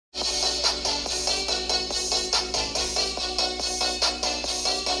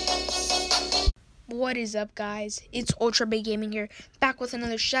What is up, guys? It's Ultra Big Gaming here, back with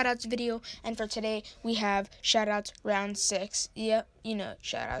another shoutouts video, and for today we have shoutouts round 6. Yep, you know,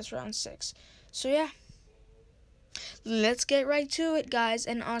 shoutouts round 6. So yeah, let's get right to it, guys.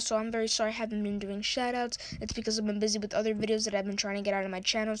 And also, I'm very sorry I haven't been doing shoutouts. It's because I've been busy with other videos that I've been trying to get out of my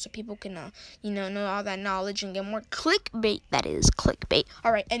channel, so people can, know all that knowledge and get more clickbait. That is clickbait.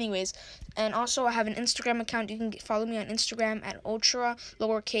 All right. Anyways, and also I have an Instagram account. You can follow me on Instagram at ultra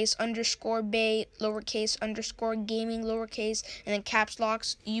 _bait _gaming and then caps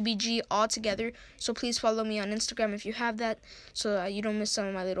locks UBG all together. So please follow me on Instagram if you have that, so you don't miss some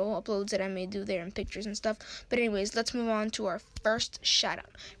of my little uploads that I may do there and pictures and stuff. But anyways, let's move on to our first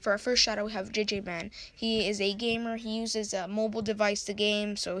shoutout. For our first shoutout, we have JJ Man. He is a gamer. He uses a mobile device to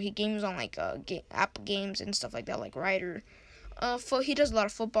game, so he games on like Apple games and stuff like that, like Ryder. He does a lot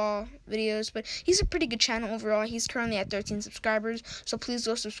of football videos, but he's a pretty good channel overall. He's currently at 13 subscribers, so please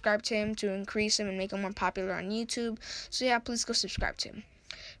go subscribe to him to increase him and make him more popular on YouTube. So yeah, please go subscribe to him.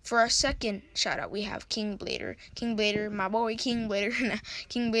 For our second shout out, we have King Blader. King Blader, my boy King Blader.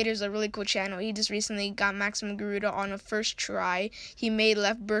 King Blader is a really cool channel. He just recently got Maximum Garuda on a first try. He made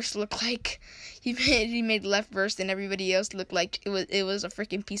Left Burst look like he made Left Burst and everybody else look like it was a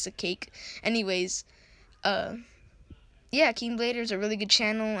freaking piece of cake. Anyways, yeah, King Blader is a really good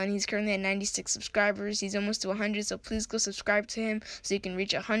channel, and he's currently at 96 subscribers. He's almost to 100, so please go subscribe to him so you can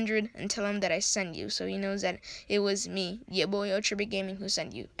reach 100 and tell him that I sent you, so he knows that it was me, your boy Ultra Big Gaming, who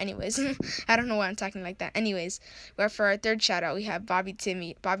sent you. Anyways, I don't know why I'm talking like that. Anyways, but for our third shout out, we have Bobby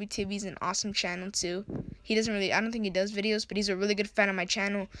Timmy. Bobby Timmy's an awesome channel too. I don't think he does videos, but he's a really good fan of my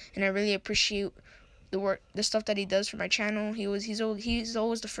channel, and I really appreciate the stuff that he does for my channel. He's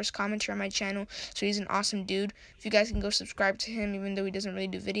always the first commenter on my channel, so he's an awesome dude. If you guys can go subscribe to him, even though he doesn't really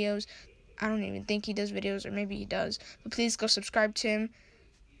do videos. I don't even think he does videos, or maybe he does, but please go subscribe to him.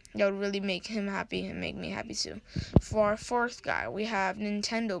 That would really make him happy and make me happy too. For our fourth guy, we have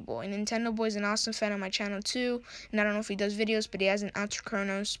Nintendo Boy. Nintendo Boy is an awesome fan of my channel too, and I don't know if he does videos, but he has an Outer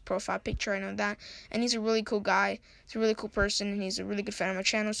Chronos profile picture, I know that, and he's a really cool guy. He's a really cool person, and he's a really good fan of my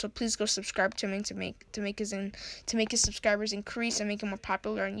channel. So please go subscribe to him to make his subscribers increase and make him more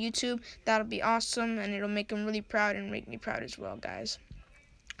popular on YouTube. That'll be awesome, and it'll make him really proud and make me proud as well, guys.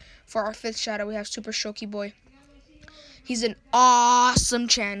 For our fifth shout out, we have Super Shoky Boy. He's an awesome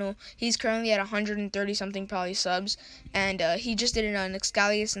channel. He's currently at 130 something probably subs, and he just did an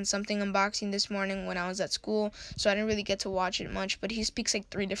Excalius and something unboxing this morning when I was at school, so I didn't really get to watch it much. But he speaks like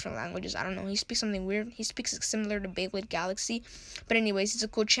 3 different languages. I don't know. He speaks something weird. He speaks similar to Beyblade Galaxy. But anyways, he's a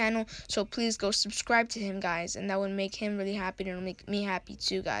cool channel, so please go subscribe to him, guys, and that would make him really happy, and it'll make me happy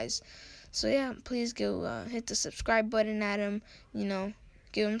too, guys. So yeah, please go hit the subscribe button at him.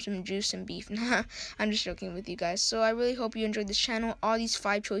 Give him some juice and beef. Nah, I'm just joking with you guys. So I really hope you enjoyed this channel. All these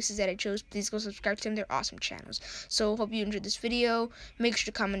 5 choices that I chose, please go subscribe to them. They're awesome channels. So hope you enjoyed this video. Make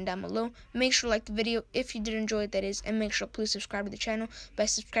sure to comment down below. Make sure to like the video if you did enjoy it, that is. And make sure to please subscribe to the channel. By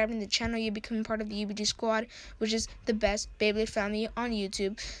subscribing to the channel, you become part of the UBG squad, which is the best Beyblade family on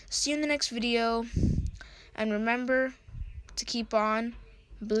YouTube. See you in the next video. And remember to keep on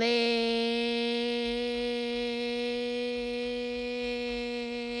Blade.